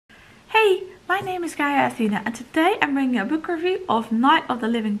Hey, my name is Gaia Athena and today I'm bringing a book review of Night of the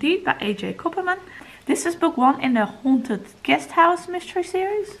Living Dead by A.J. Copperman. This is book 1 in the Haunted Guesthouse Mystery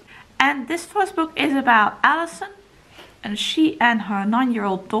series. And this first book is about Allison, and she and her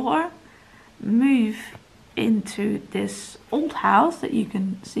 9-year-old daughter move into this old house that you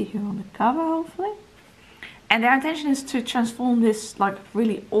can see here on the cover, hopefully. And their intention is to transform this like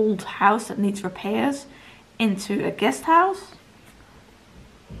really old house that needs repairs into a guest house.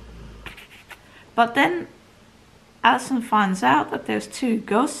 But then Allison finds out that there's 2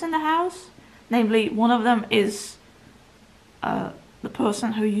 ghosts in the house. Namely, one of them is the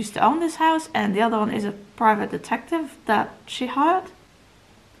person who used to own this house, and the other one is a private detective that she hired.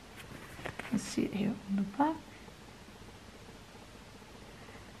 Let's see it here on the back.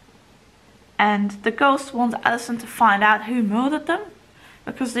 And the ghost wants Allison to find out who murdered them,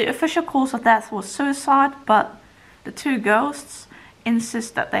 because the official cause of death was suicide, but the 2 ghosts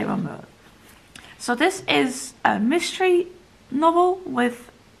insist that they were murdered. So this is a mystery novel with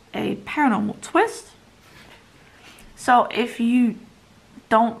a paranormal twist. So if you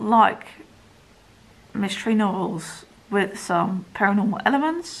don't like mystery novels with some paranormal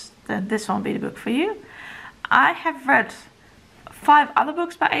elements, then this won't be the book for you. I have read 5 other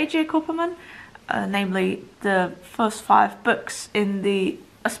books by A.J. Copperman, namely the first 5 books in the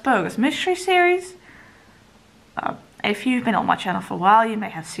Guesthouse Mystery series. If you've been on my channel for a while, you may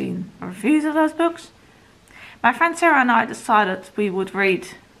have seen reviews of those books. My friend Sarah and I decided we would read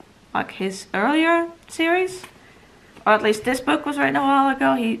like his earlier series, or at least this book was written a while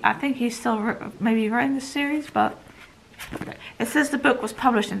ago. I think he's still maybe writing this series, but it says the book was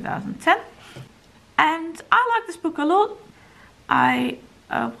published in 2010. And I like this book a lot. I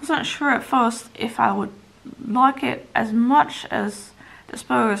wasn't sure at first if I would like it as much as the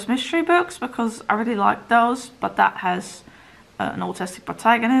Guesthouse Mystery books, because I really like those, but that has an autistic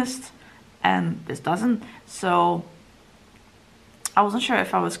protagonist and this doesn't, so I wasn't sure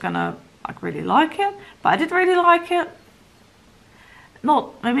if I was gonna like really like it, but I did really like it.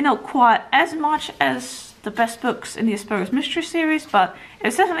 Maybe not quite as much as the best books in the Guesthouse Mystery series, but it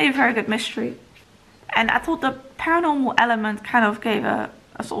was definitely a very good mystery. And I thought the paranormal element kind of gave a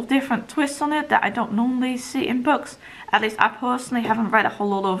sort of different twist on it that I don't normally see in books. At least I personally haven't read a whole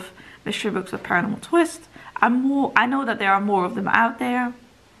lot of mystery books with paranormal twist. I know that there are more of them out there.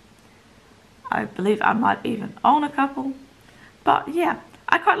 I believe I might even own a couple. But yeah,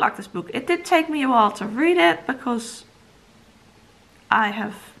 I quite like this book. It did take me a while to read it because I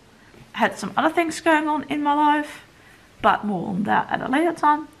have had some other things going on in my life, but more on that at a later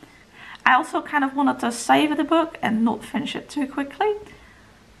time. I also kind of wanted to savor the book and not finish it too quickly,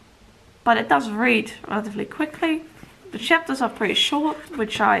 but it does read relatively quickly. The chapters are pretty short,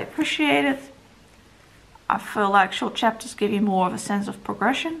 which I appreciated. I feel like short chapters give you more of a sense of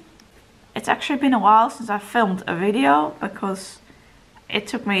progression. It's actually been a while since I filmed a video because it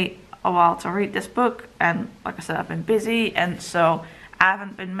took me a while to read this book, and like I said, I've been busy, and so I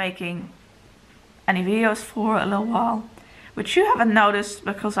haven't been making any videos for a little while, which you haven't noticed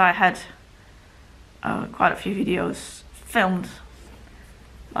because I had quite a few videos filmed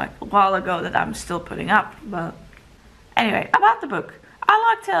like a while ago that I'm still putting up. But anyway, about the book, I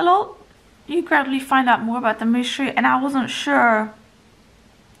liked it a lot. You gradually find out more about the mystery, and I wasn't sure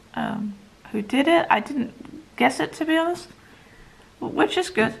who did it. I didn't guess it, to be honest, which is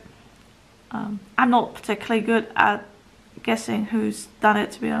good. I'm not particularly good at guessing who's done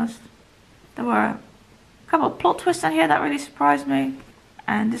it, to be honest. There were a couple of plot twists in here that really surprised me.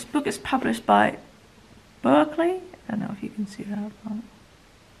 And this book is published by Berkeley. I don't know if you can see that. But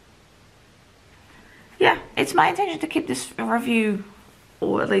yeah, it's my intention to keep this review,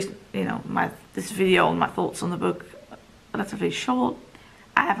 or at least, you know, this video on my thoughts on the book, relatively short.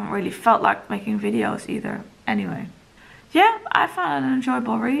 I haven't really felt like making videos either. Anyway, yeah, I found it an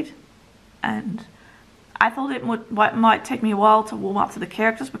enjoyable read, and I thought it might take me a while to warm up to the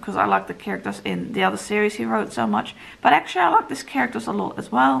characters because I like the characters in the other series he wrote so much. But actually I like these characters a lot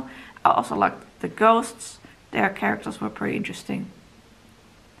as well. I also like the ghosts. Their characters were pretty interesting.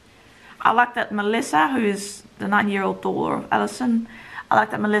 I like that Melissa, who is the 9-year-old daughter of Allison, I like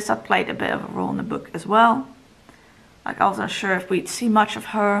that Melissa played a bit of a role in the book as well. Like, I wasn't sure if we'd see much of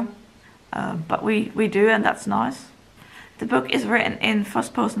her, but we do, and that's nice. The book is written in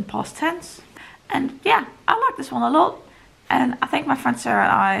first person past tense. And yeah, I like this one a lot, and I think my friend Sarah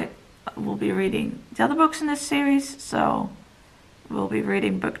and I will be reading the other books in this series, so we'll be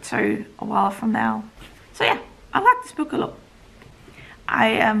reading book 2 a while from now. So yeah, I like this book a lot. I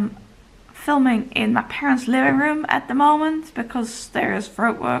am filming in my parents' living room at the moment because there is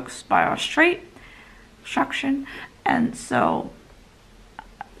roadworks by our street, construction, and so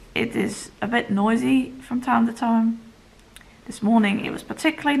it is a bit noisy from time to time. This morning it was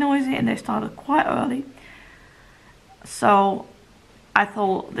particularly noisy and they started quite early. So I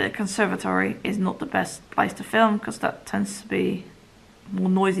thought the conservatory is not the best place to film because that tends to be a more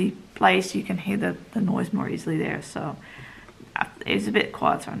noisy place. You can hear the noise more easily there. So it's a bit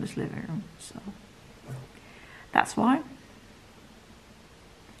quieter in this living room. So that's why.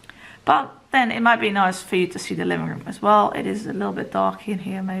 But then it might be nice for you to see the living room as well. It is a little bit dark in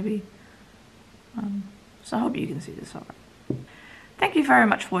here maybe. So I hope you can see this alright. Thank you very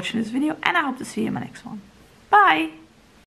much for watching this video and I hope to see you in my next one. Bye!